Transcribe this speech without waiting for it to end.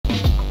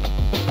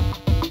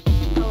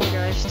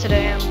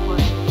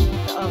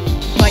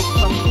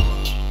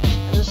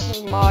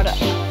mod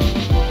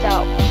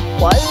that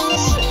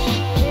was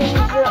in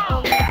the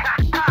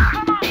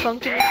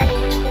Funkin.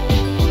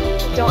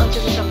 Don't enter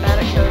this on bad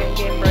at coding.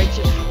 Game breaks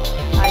if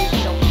I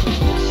don't do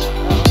this.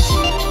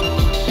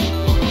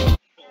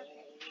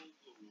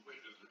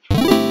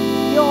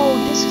 Yo,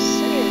 this is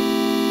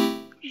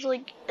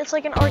sick. It's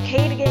like an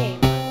arcade game.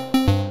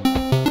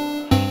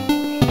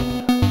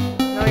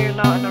 No, you're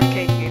not an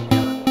arcade game.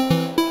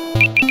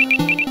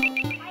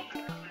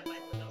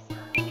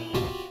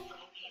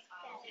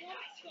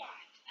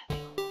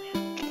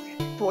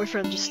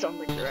 Boyfriend just on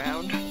the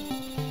ground.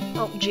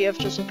 Oh, GF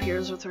just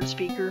appears with her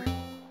speaker.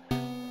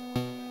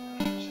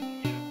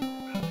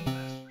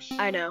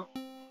 I know.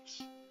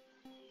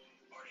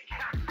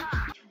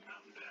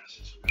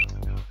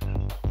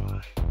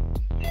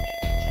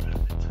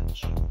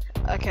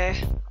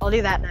 Okay, I'll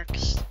do that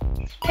next.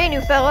 Hey,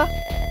 new fella.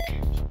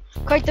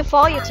 Quite the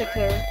fall you took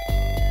there.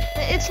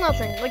 It's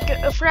nothing. Like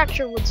a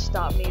fracture would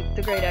stop me.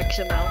 The great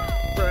XML.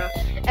 Bruh.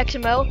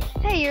 XML?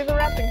 Hey, you're the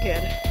rapping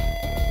kid.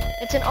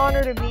 It's an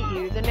honor to meet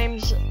you. The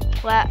name's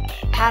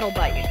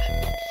Byte.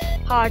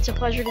 Hi, it's a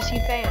pleasure to see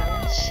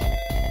fans.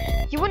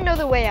 You wouldn't know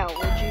the way out,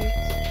 would you?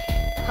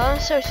 Huh?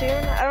 So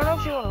soon? I don't know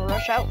if you want to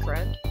rush out,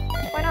 friend.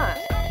 Why not?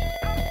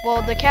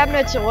 Well, the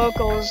cabinets and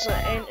locals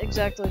ain't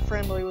exactly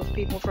friendly with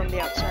people from the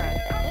outside.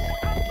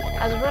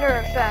 As a matter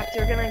of fact,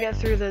 you're gonna get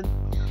through the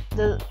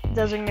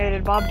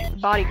designated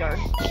bodyguard.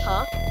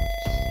 Huh?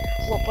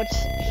 Well,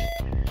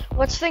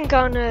 let's think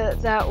on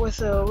that with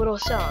a little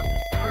song.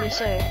 What do you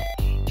say?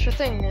 Sure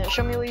thing.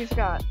 Show me what you've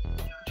got.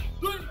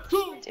 3,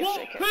 2, 1,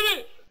 hit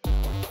it!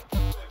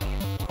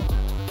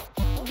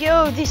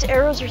 Yo, these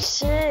arrows are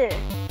sick.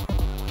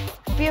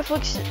 BF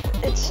looks.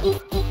 It's.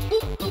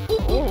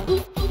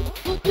 Ooh.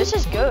 This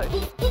is good.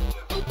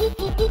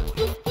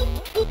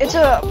 It's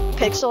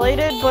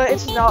pixelated, but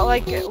it's not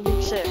like Week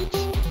 6.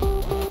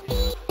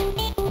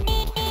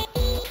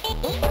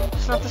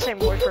 It's not the same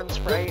boyfriend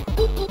sprite.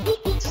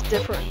 It's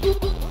different.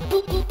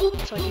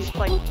 It's like he's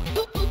playing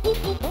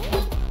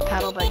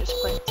paddle by just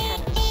playing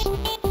tennis.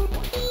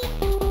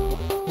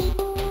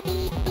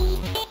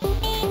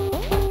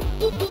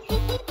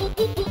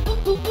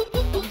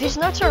 These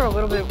nuts are a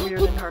little bit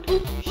weird and hard to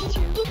get used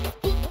to.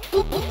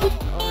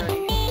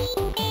 Already.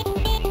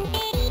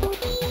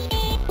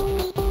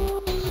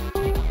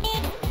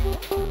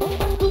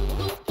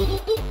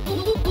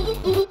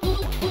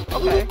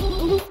 Okay.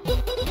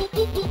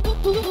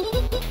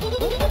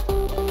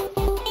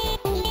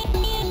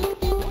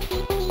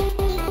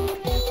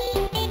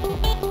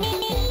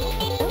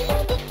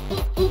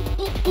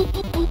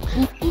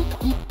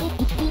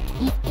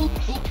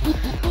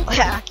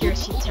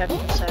 Accuracy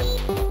 10%.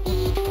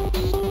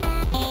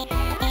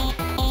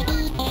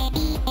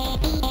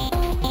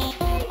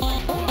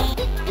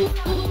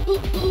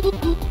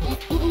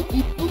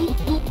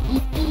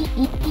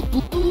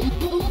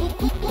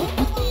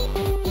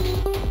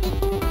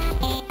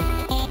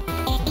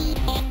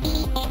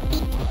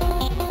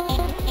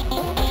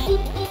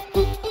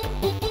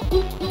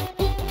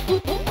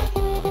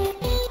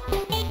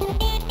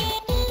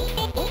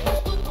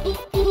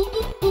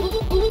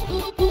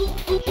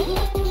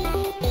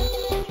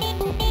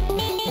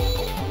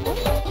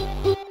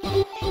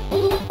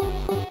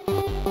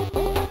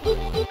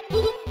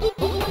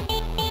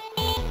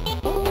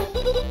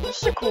 This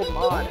is a cool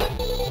mod.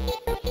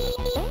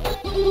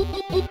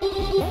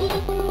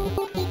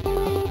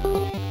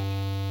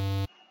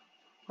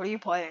 What are you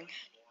playing?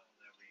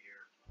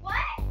 What?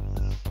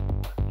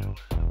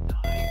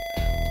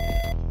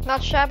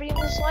 Not shabby in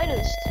the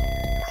slightest.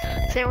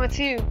 Same with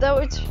you, though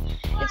it's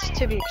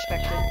to be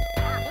expected.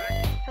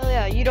 Hell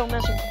yeah, you don't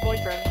mess with the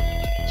boyfriend.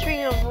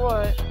 Speaking of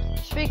what?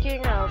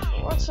 Speaking of,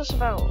 what's this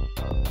about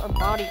a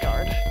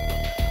bodyguard?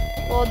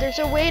 Well, there's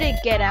a way to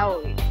get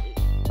out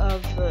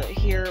of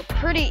here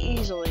pretty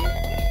easily,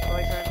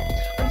 boyfriend.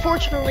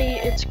 Unfortunately,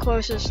 it's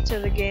closest to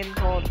the game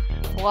called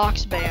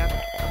Box Band.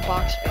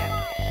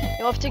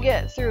 You'll have to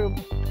get through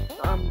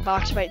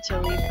Box Byte to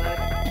leave,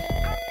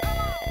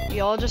 but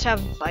you all just have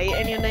Byte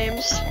in your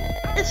names.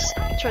 It's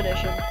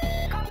tradition.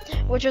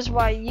 Which is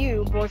why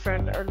you,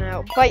 boyfriend, are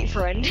now Byte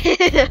friend.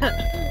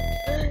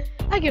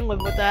 I can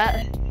live with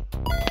that.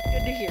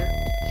 Good to hear.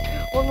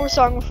 One more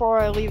song before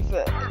I leave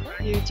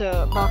you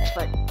to Box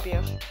Byte,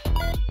 BF.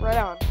 Right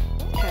on.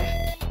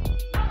 Okay.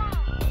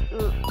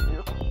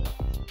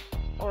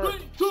 Or 3,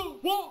 2,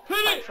 1, hit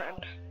Byte it!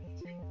 friend.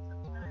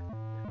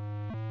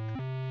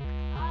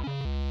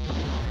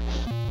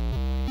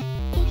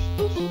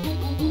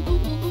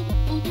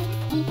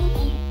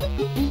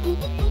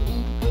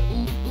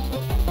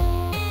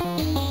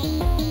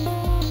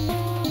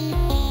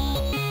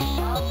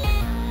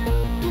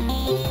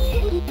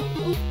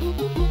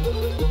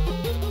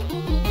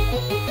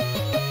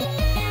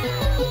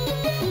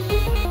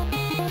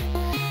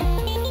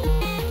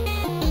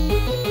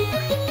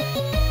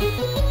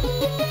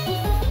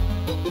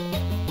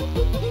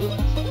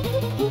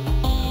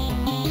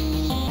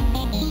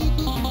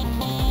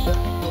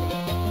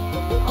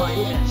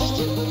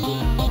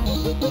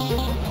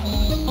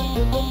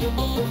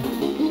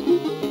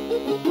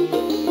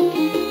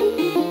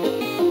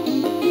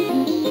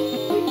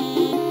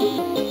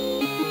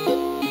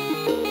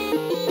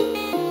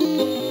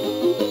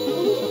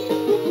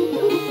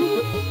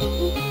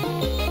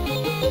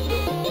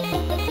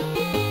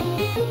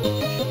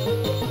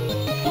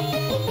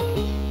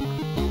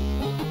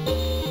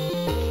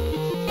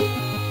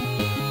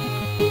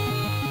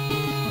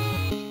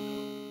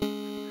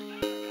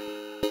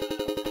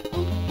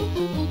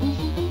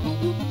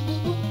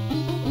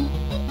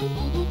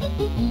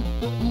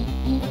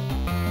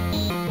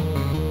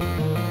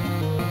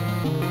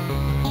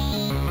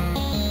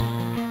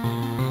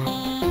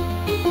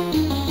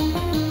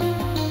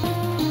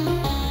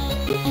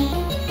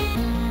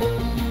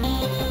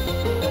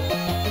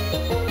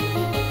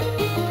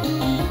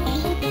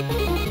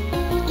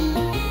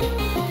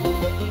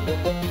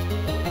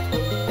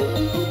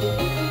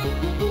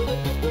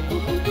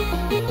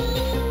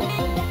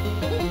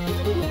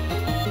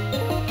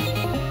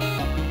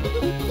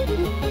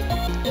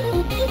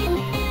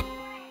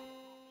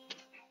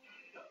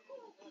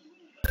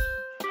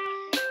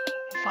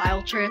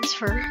 File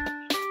transfer.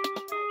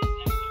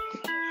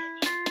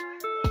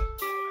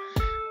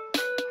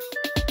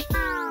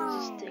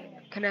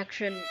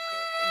 Connection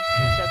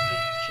intercepted.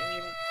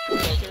 Changing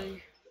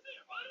history.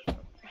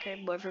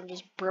 Okay, boyfriend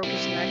just broke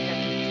his neck. I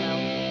can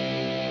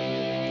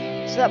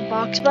tell. Is that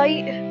box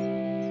bite?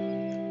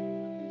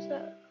 Is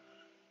that?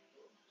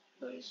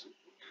 What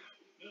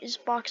is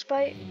box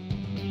bite?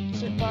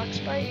 Is it box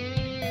bite?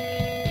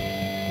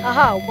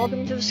 Aha!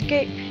 Welcome to the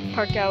skate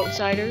park,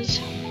 outsiders.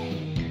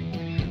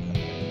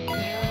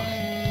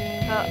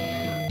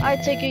 I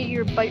take it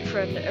you're Byte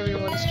friend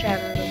everyone's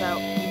chattering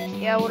about.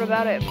 Yeah, what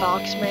about it,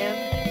 box man?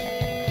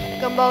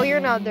 Gumball, you're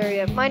not there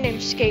yet. My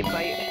name's Skate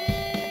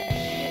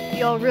Byte.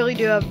 Y'all really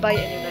do have Byte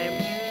in your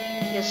name.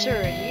 Yes, sir,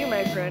 and you,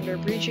 my friend, are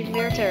breaching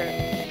the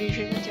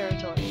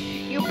territory.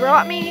 You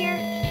brought me here?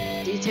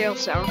 Details,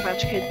 Sour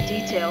Patch Kid,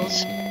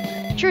 details.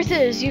 Truth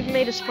is, you've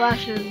made a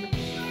splash in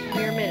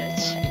mere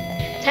minutes.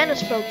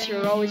 Tennis folks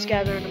are always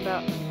gathering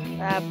about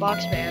that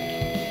box band.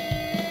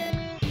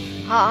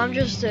 I'm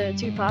just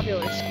too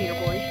popular, Skeeter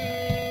Boy.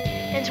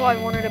 Hence why I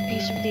wanted a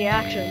piece of the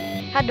action.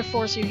 Had to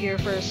force you here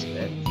first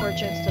for a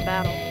chance to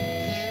battle.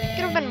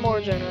 Could have been more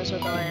generous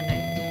with the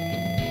landing.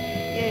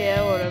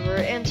 Yeah, whatever.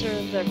 Answer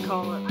the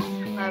call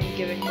I'm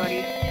giving,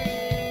 buddy.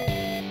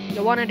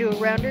 You want to do a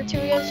round or two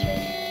against me?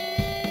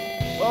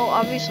 Well,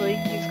 obviously,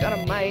 you've got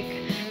a mic.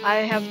 I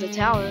have the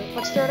talent.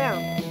 Let's throw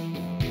down.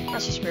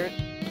 That's the spirit.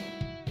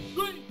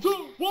 3, 2,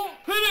 1,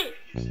 hit it!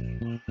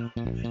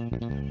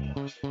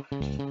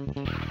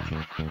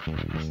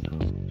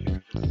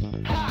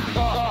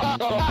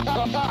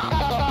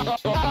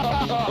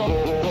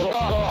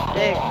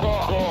 Okay.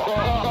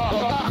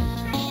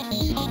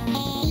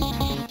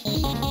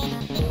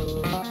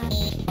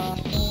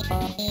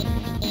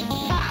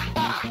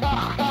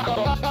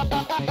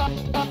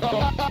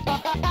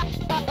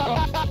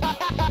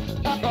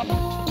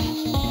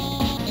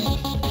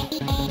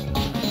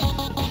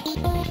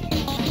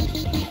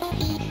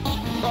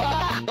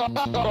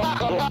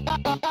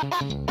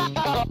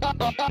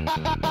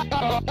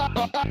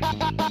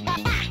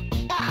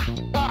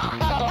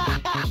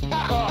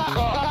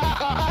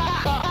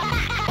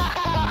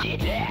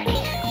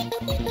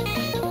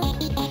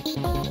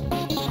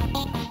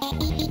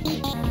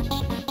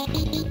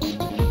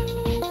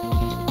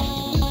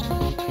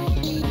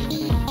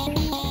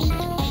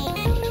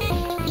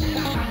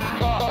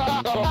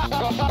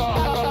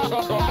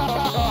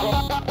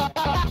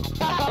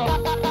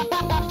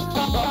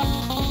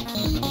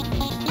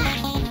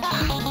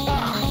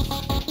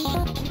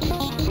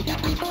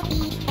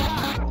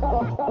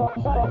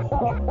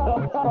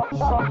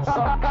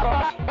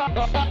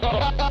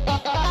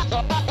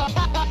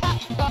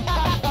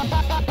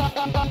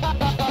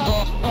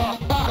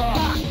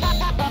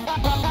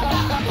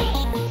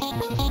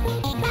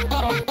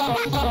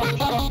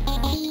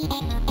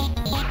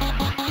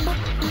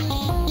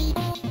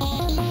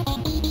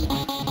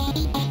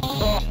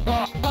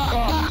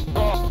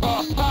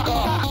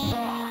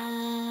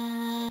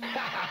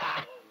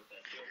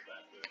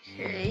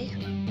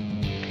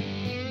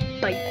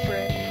 Byte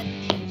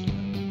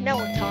friend. Now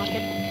we're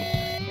talking.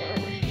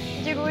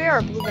 Dude, we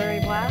are Blueberry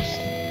Blast.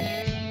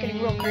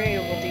 Getting real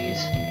creative with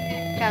these.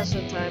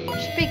 Casting time.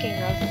 Speaking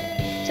of,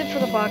 tip for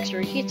the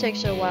boxer, he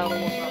takes a while to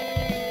warm up.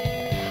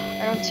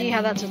 I don't see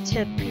how that's a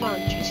tip. Come on,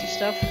 juicy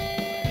stuff.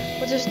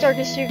 What's his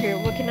darkest secret?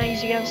 What can I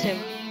use against him?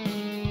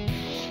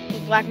 Will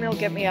blackmail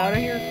get me out of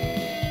here?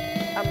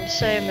 I'm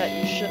saying that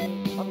you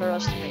shouldn't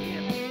underestimate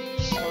him.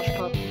 Slush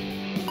pup.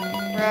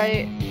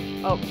 Right?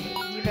 Oh,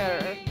 you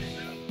better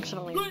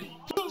accidentally 3,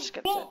 2,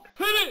 skip 1, it.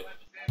 hit it!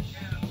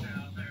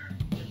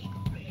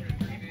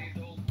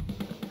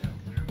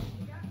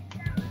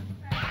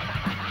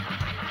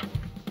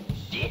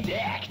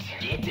 Detect,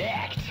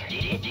 detect,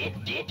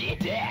 detect, detect,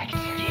 detect,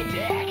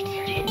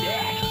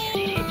 detect.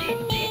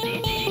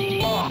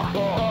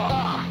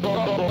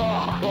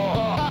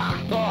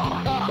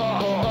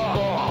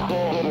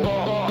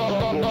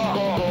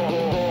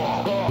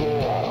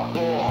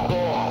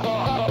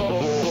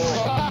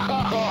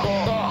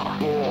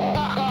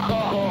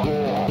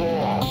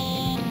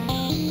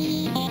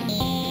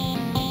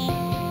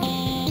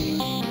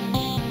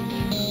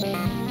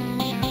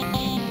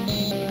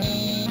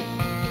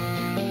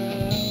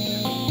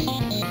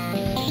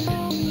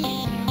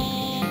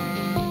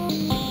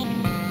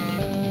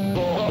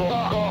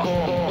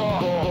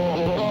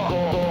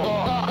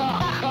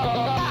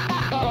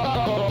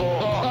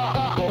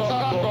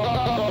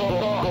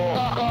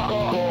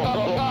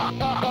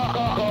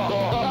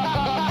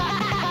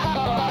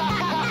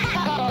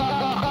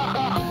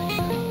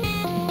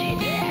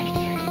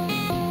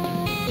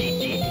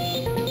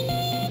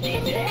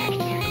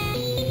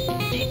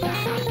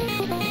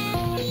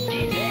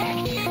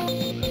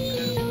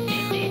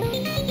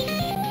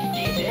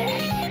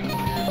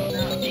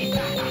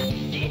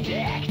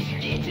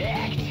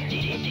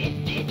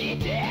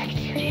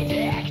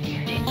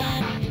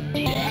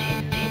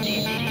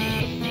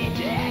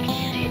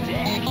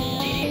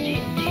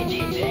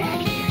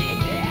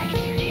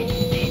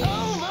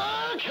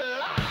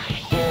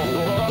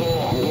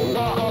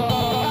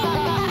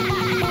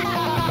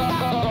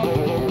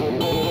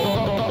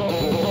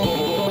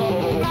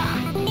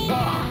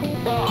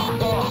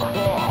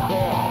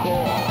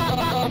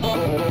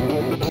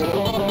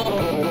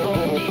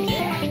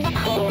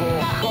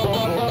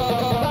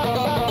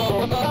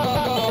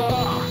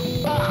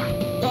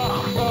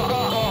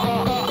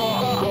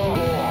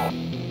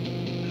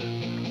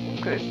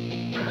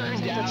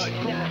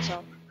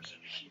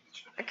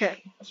 Okay.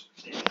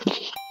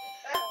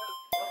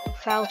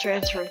 Foul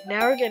transfer.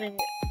 Now we're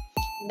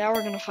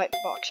gonna fight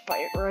Box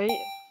Bite, right?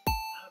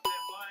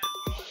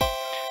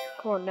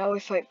 Come on, now we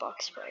fight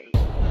Box Bite.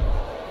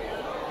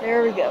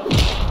 There we go.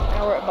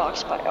 Now we're at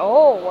Box Bite.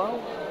 Oh,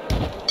 wow.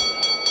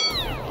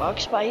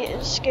 Box Bite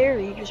is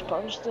scary. You just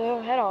punch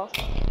the head off.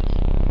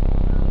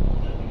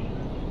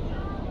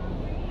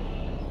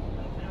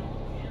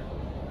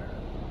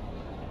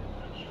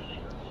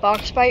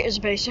 Box Bite is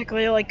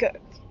basically like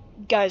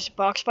guys,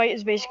 Box Bite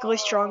is basically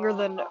stronger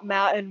than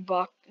Matt and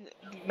Wii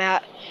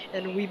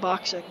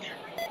Boxing.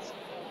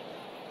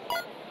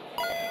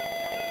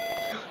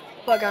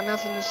 But I got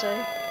nothing to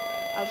say.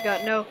 I've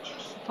got no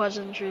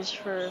pleasantries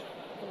for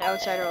an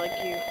outsider like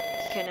you.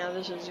 Okay, now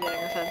this is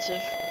getting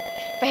offensive.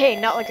 But hey,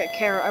 not like I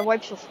care. I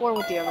wiped the floor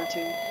with the other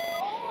two.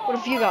 What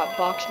have you got,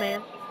 Box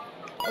Man?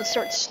 Let's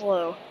start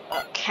slow.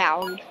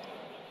 Coward.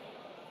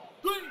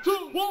 3,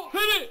 2, 1,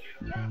 hit it!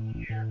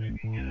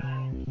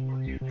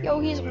 Yo,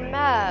 he's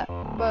Matt,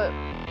 but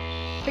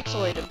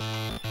pixelated.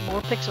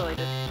 More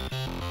pixelated.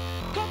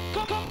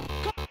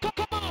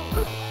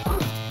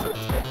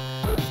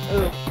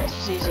 Ooh, this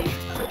is easy.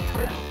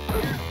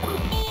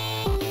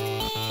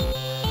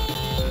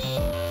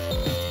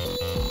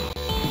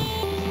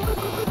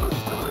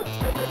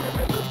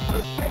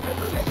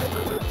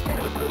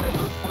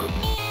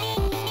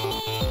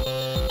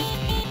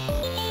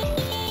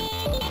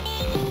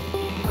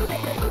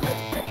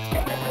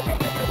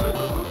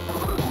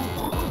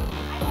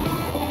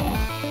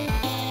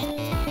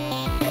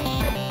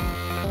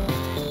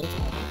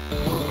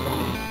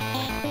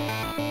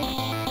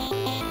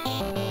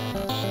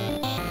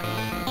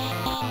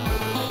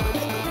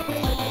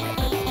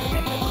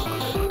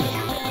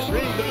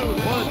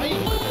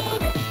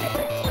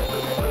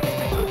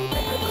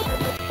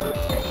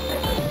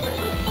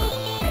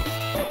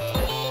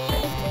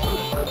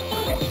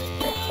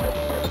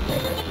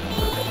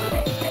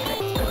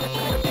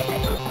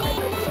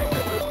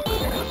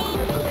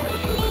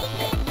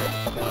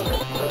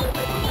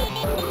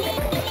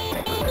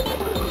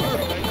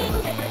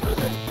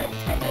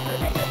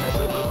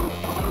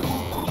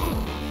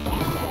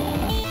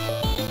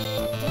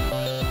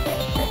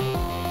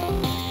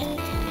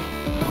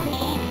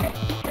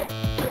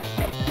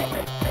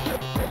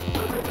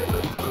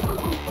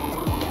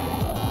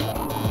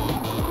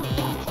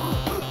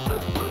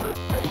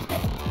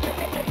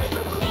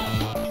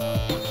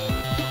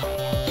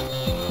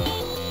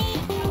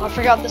 I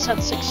forgot this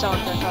had 6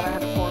 songs. I thought I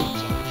had 4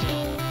 songs.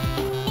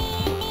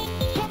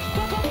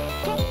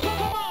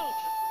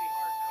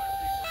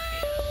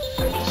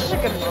 This is a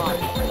good run.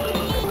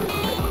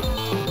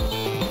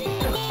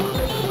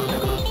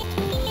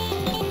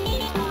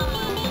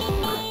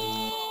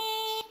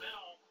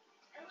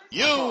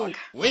 You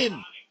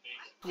win.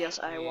 Yes,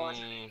 I won.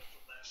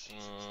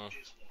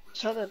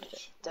 Is that a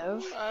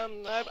dev?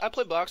 I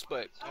play Box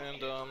Bite,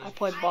 and I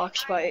played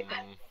Box Bite.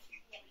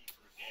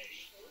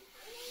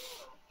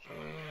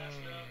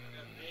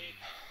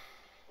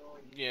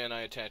 Yeah, and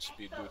I attach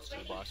speed boots to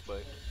the Box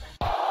Bite.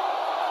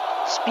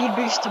 Speed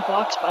boost to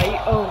Box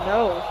Bite? Oh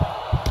no.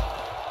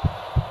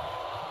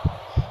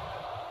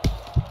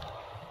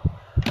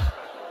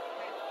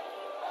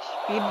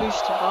 Speed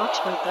boost to Box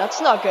Bite? That's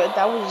not good.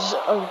 That was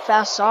a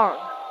fast song.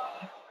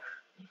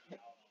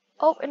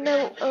 Oh, and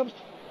no,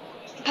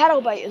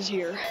 Paddle Bite is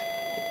here.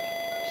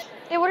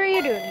 Hey, what are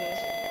you doing here?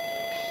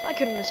 I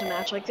couldn't miss a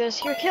match like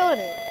this. You're killing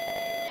it.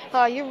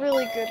 You're a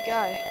really good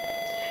guy.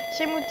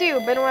 Same with you.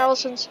 Been a while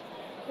since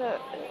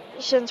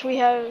we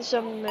had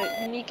some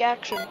unique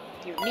action.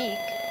 Unique?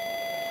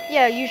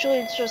 Yeah, usually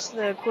it's just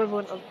the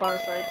equivalent of bar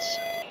fights.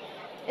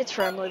 It's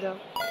friendly though.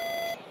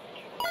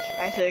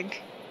 I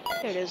think.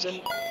 It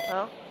isn't.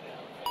 Huh?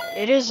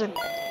 It isn't.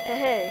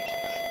 Hey,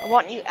 I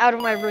want you out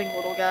of my ring,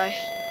 little guy.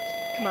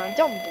 Come on,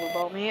 don't blue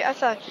ball me. I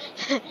thought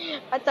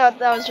that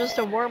was just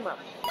a warm up.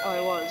 Oh,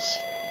 it was.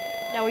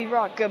 Now we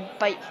rock. Good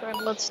bite, friend.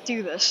 Let's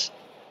do this.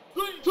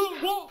 3, 2,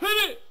 1,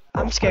 hit it!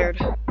 I'm scared.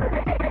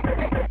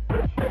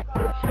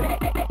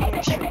 I'm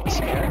extremely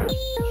scared.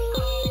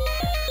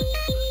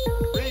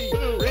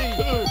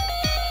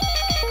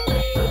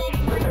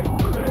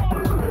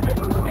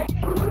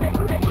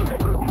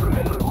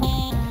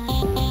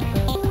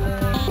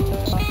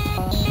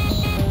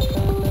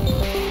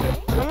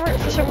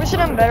 For some reason,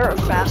 I'm better at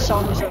fast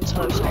songs than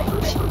slow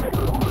songs.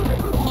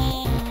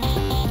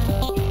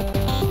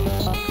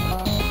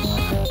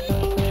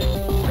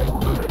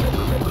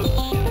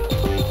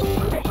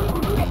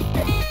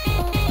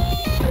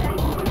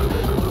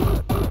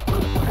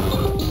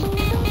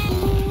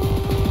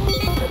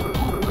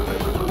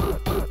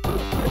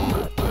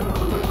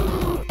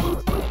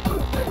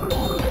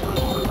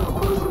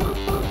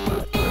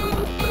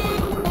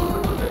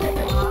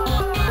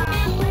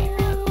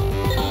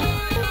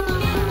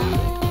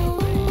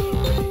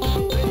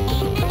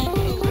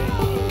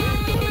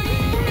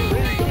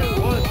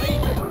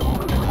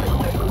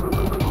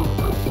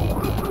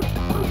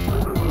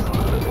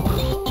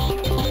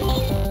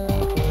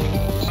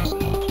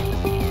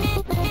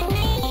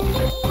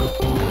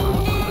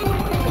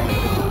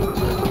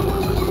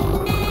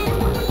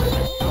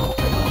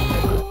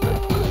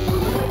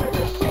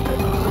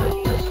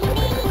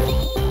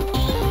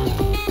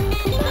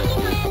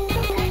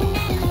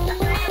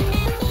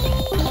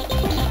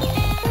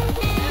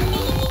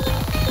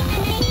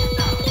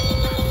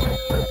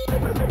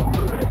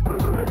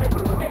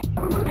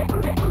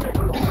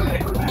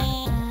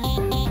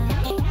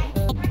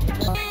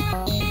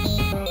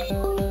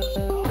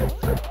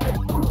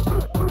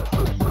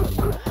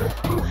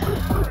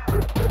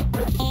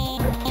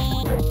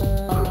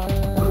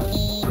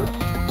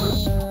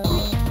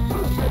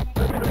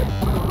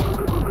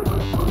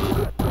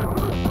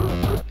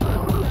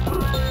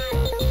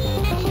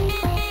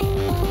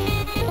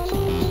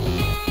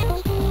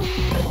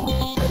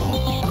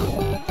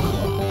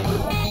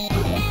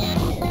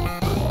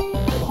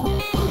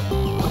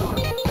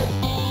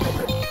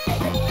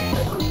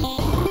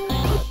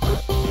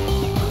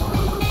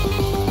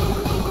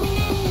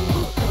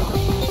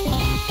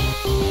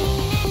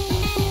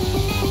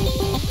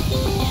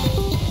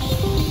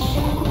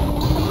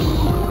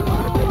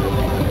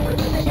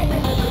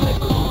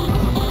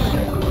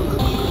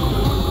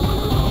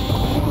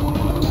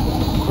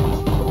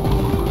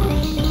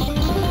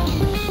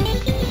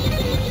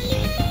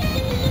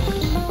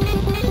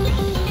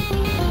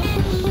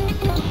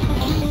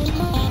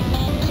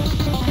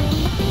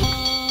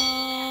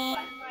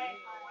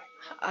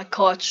 I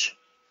caught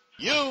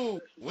you.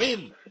 You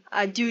win.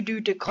 I do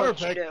the caught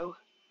you Perfect. though.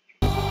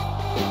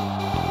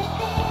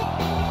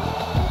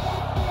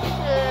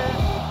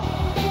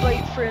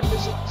 Byte friend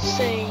isn't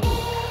saying.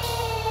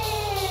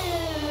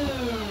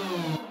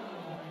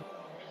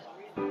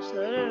 Is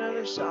that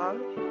another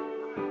song?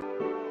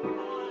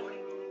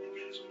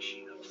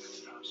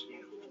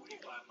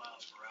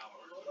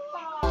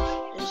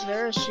 Is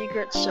there a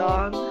secret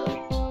song?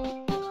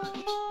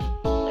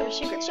 Is there a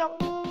secret song?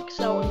 Cause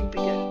that wouldn't be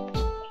good.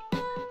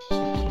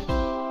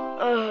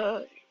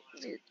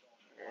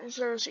 Is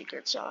there a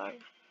secret song?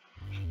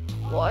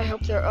 Well, I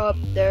hope they're up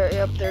there.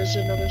 Yep, there's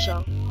another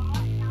song.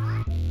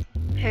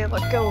 Hey,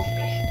 let go of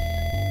me.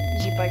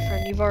 Easy, Byte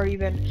friend. You've already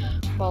been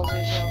ballsy,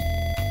 so.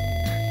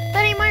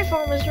 That ain't my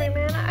fault, mystery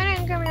man. I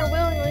didn't come here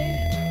willingly.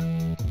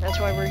 That's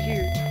why we're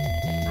here.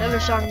 Another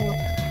song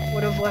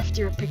would have left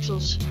your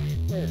pixels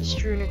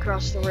strewn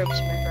across the ropes,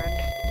 my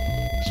friend.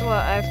 So what,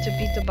 I have to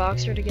beat the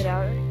boxer to get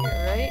out of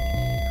here, right?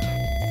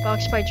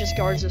 Box Byte just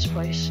guards this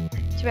place.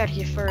 Too bad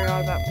he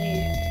forgot about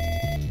me.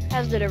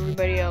 As did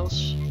everybody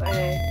else. But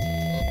hey,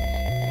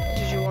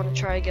 did you want to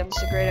try against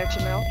the Great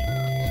XML?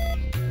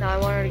 No, I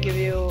wanted to give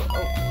you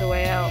the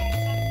way out.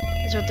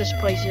 That's what this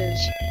place is.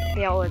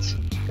 The outlets.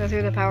 Go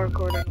through the power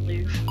cord and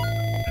leave.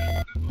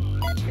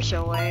 You're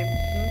so lame.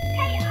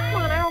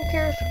 Come on, I don't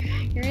care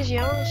if you're easy,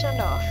 I want to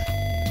send off.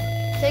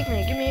 Take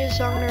me, give me a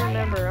song to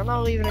remember. I'm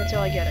not leaving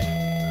until I get it.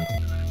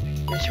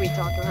 You're a sweet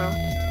talker, huh?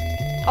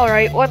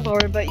 Alright, one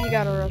more, but you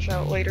gotta rush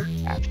out later.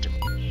 After.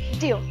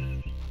 Deal.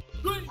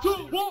 3, 2,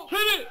 1,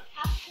 hit it!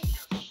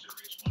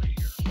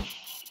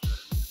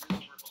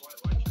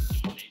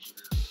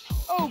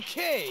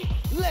 Okay,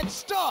 let's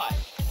start.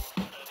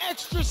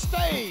 Extra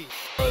stage.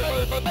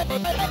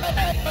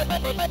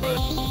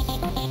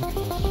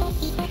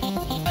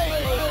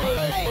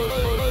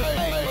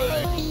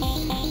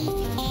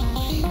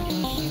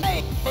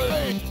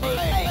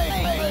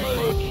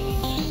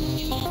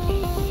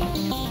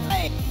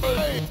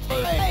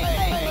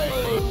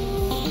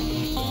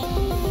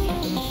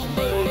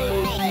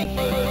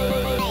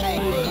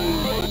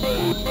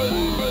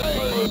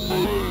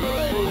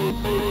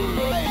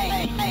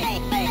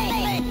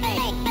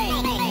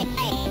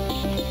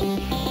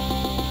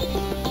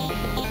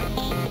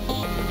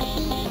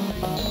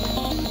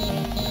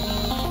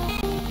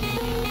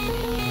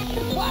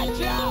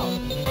 Watch out!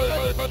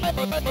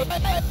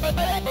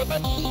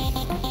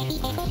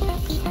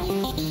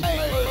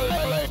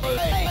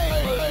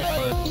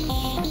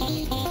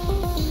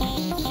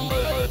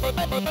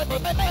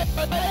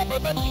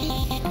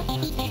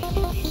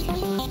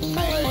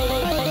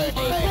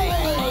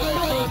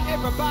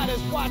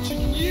 Everybody's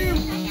watching you.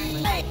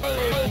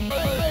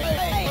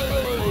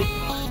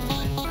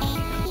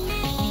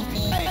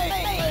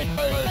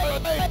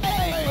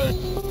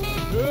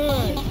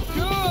 Good,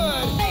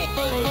 good.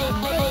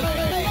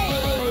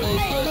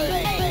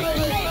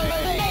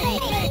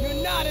 You're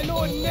not an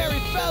ordinary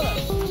fella.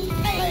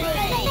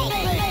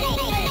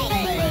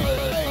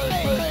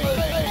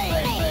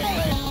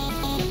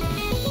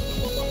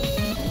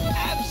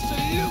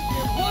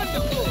 Absolutely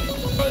wonderful.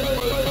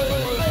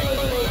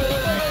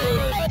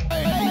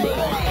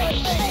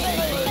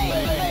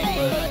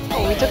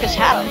 Oh, we took his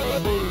hat off.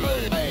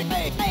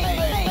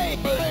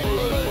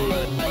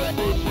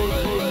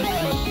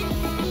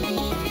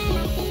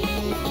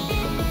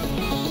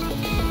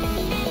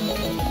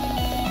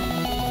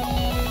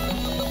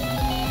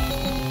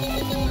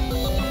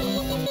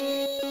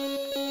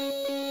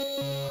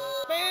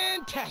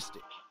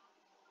 Fantastic.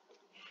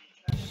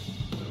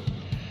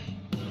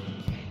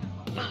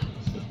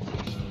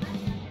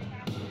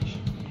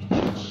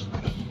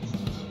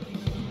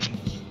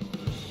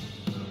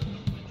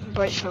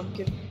 Byte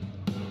Funkin.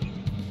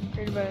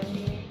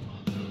 Everybody.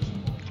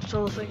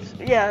 So things.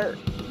 Yeah,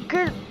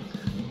 good.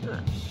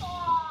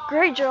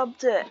 Great job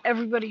to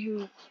everybody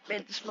who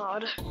made this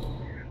mod.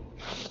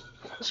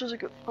 This was a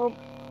good. Oh.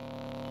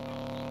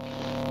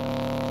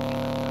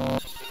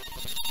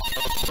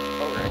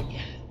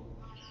 Alright.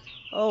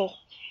 Oh.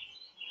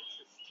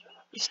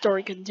 The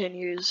story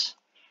continues.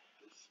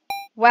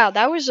 Wow,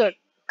 that was a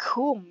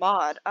cool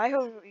mod. I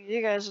hope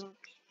you guys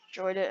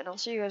enjoyed it, and I'll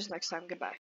see you guys next time. Goodbye.